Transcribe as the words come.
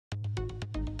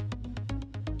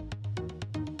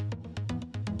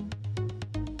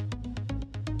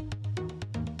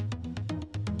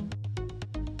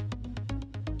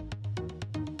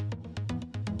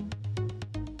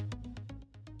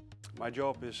My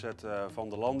job is at Van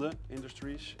der Lande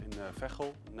Industries in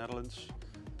Veghel, Netherlands.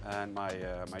 And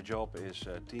my job is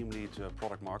team lead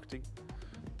product marketing.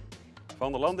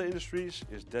 Van der Lande Industries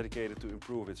is dedicated to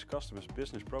improve its customers'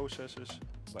 business processes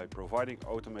by providing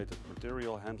automated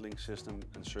material handling system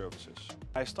and services.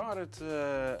 I started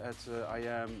at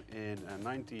IM in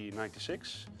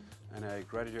 1996 and I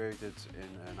graduated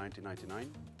in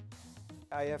 1999.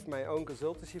 I have my own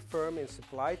consultancy firm in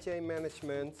supply chain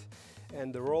management,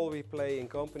 and the role we play in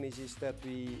companies is that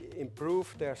we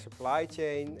improve their supply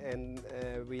chain, and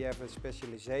we have a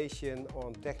specialization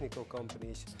on technical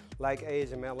companies like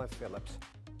ASML and Philips.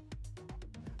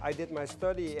 I did my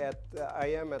study at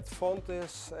IM at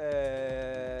Fontys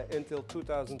until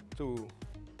 2002.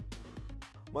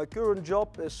 My current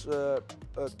job is a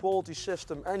quality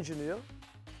system engineer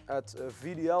at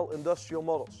VDL Industrial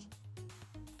Models.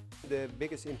 The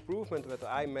biggest improvement that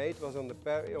I made was on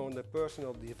the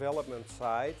personal development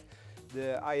side.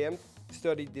 The IM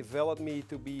study developed me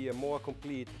to be a more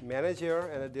complete manager,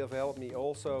 and it developed me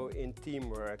also in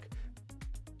teamwork.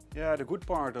 Yeah, the good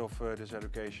part of this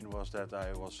education was that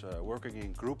I was working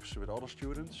in groups with other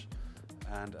students,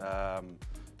 and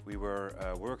we were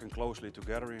working closely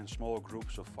together in small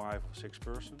groups of 5 or 6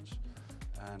 persons,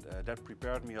 and that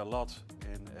prepared me a lot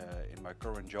in my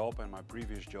current job and my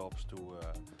previous jobs to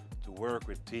work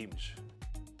with teams.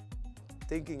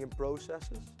 Thinking in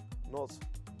processes, not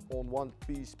on one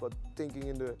piece, but thinking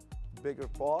in the bigger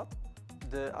part.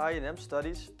 The I&M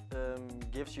studies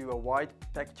gives you a wide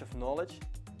package of knowledge,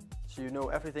 so you know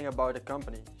everything about the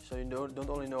company. So you don't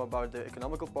only know about the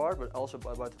economical part, but also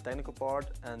about the technical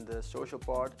part and the social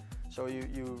part. So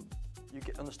you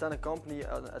can understand a company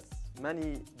at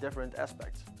many different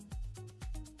aspects.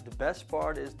 The best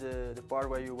part is the part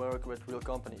where you work with real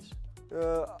companies.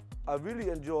 I really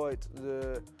enjoyed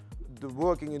the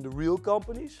working in the real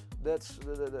companies. That's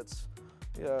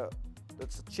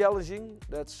challenging.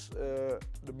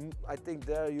 I think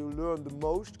there you learn the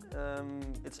most.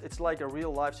 It's like a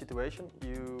real life situation.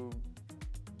 You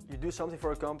do something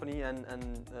for a company and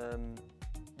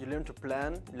you learn to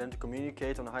plan, you learn to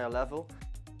communicate on a higher level.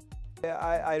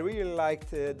 I really liked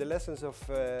the lessons of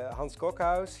Hans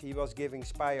Kokhaus. He was giving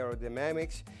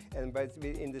spirodynamics, and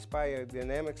in the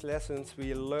spirodynamics lessons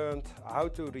we learned how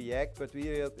to react, but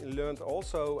we learned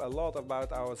also a lot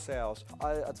about ourselves.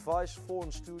 I advise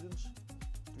foreign students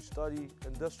to study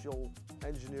Industrial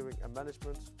Engineering and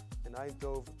Management in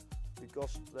Eindhoven,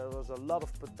 because there is a lot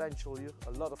of potential here,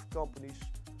 a lot of companies.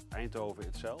 Eindhoven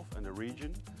itself and the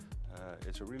region.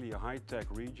 It's really a high-tech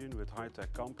region with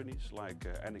high-tech companies like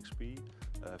NXP,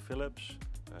 Philips,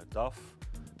 DAF,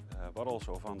 but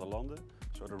also Van der Lande.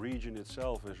 So the region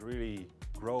itself is really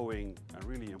growing and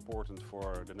really important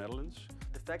for the Netherlands.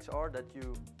 The facts are that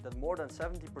more than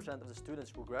 70% of the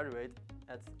students who graduate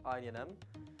at I&M,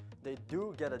 they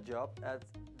do get a job at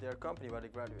their company where they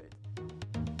graduate.